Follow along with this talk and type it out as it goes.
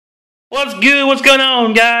What's good? What's going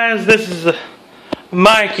on, guys? This is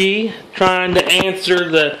Mikey trying to answer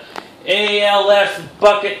the Als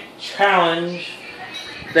Bucket challenge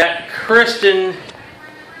that Kristen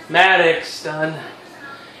Maddox done.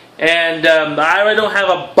 And I really don't have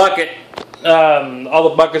a bucket. All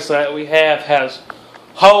the buckets that we have has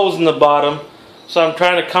holes in the bottom, so I'm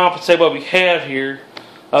trying to compensate what we have here.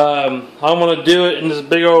 I'm going to do it in this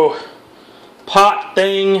big old pot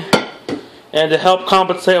thing. And to help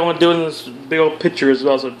compensate, I want to do it in this big old pitcher as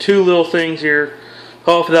well. So two little things here.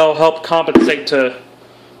 Hopefully that'll help compensate to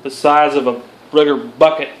the size of a regular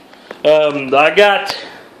bucket. I got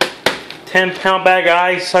 10-pound bag of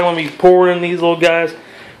ice. I'm going to be pouring in these little guys,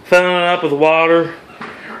 filling it up with water,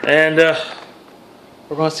 and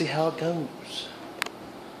we're going to see how it goes.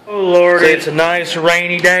 Oh Lord, it's a nice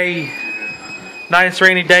rainy day. Nice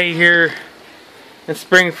rainy day here in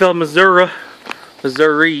Springfield, Missouri.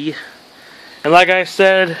 And like I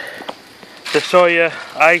said, to show you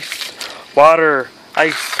ice, water,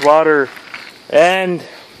 and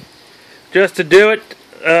just to do it,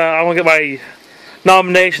 I want to get my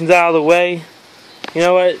nominations out of the way. You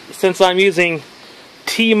know what? Since I'm using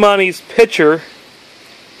Tmoney's pitcher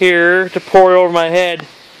here to pour over my head,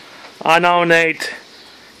 I nominate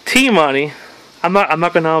Tmoney. I'm not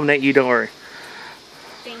gonna nominate you. Don't worry.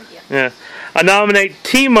 Thank you. Yeah, I nominate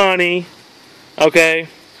Tmoney. Okay.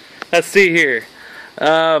 Let's see here.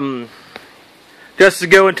 Just to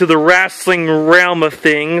go into the wrestling realm of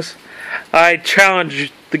things, I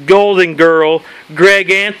challenge the Golden Girl, Greg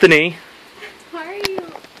Anthony. Why are you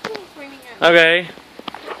pointing at me? Okay.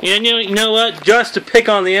 You know what? Just to pick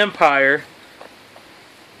on the Empire,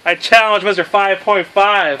 I challenge Mr.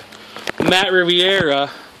 5.5, Matt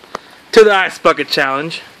Riviera, to the Ice Bucket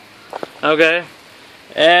Challenge. Okay.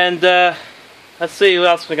 And, let's see who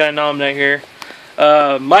else we got to nominate here.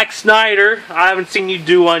 Mike Snyder, I haven't seen you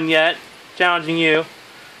do one yet, challenging you.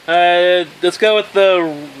 Let's go with the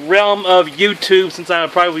realm of YouTube, since I'll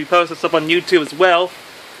probably post this up on YouTube as well.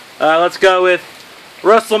 Let's go with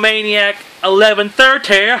WrestleManiac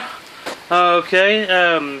 1130. Okay,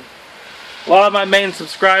 a lot of my main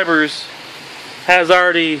subscribers has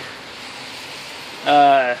already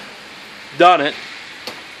done it.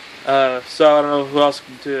 So I don't know who else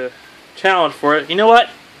to challenge for it. You know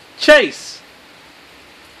what? Chase!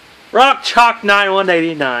 Rock Chalk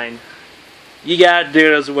 9189. You gotta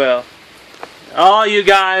do it as well. All you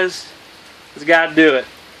guys has gotta do it.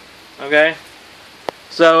 Okay?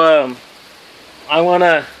 So, I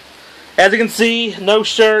wanna, as you can see, no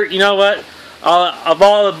shirt. You know what? Of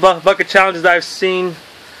all the bucket challenges I've seen,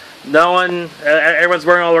 everyone's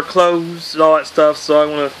wearing all their clothes and all that stuff.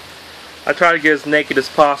 So I try to get as naked as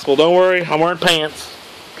possible. Don't worry, I'm wearing pants.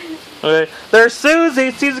 Okay? There's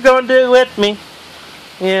Susie. Susie's gonna do it with me.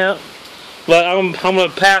 Yeah, but I'm gonna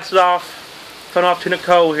pass it off to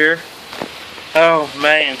Nicole here. Oh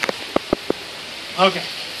man. Okay.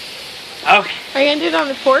 Are you gonna do it on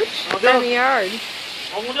the porch or in the yard?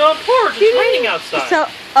 I'm gonna do it on the porch. It's raining outside. So,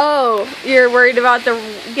 oh, you're worried about the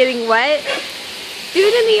getting wet? Do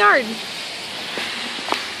it in the yard.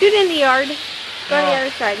 Do it in the yard. Go on the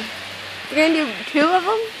other side. You're gonna do two of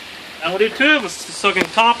them? I'm gonna do two of them so I can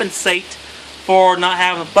compensate for not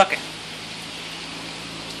having a bucket.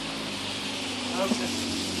 Okay.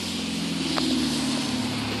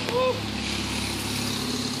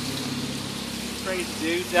 Crazy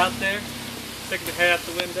dudes out there sticking their head out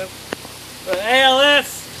the window. But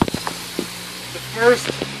ALS, the first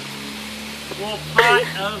little pot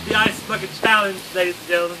of the Ice Bucket Challenge, ladies and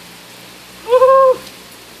gentlemen. Woohoo!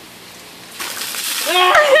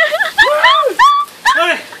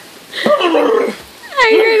 Are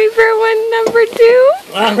you ready for number two?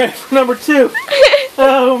 I'm ready for number two.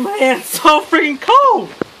 Oh man, it's so freaking cold.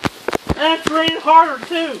 And it's raining harder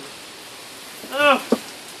too. Oh.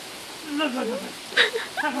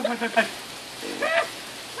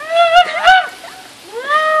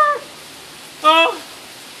 Oh,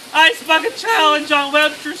 Ice Bucket Challenge on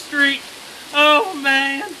Webster Street. Oh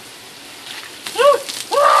man.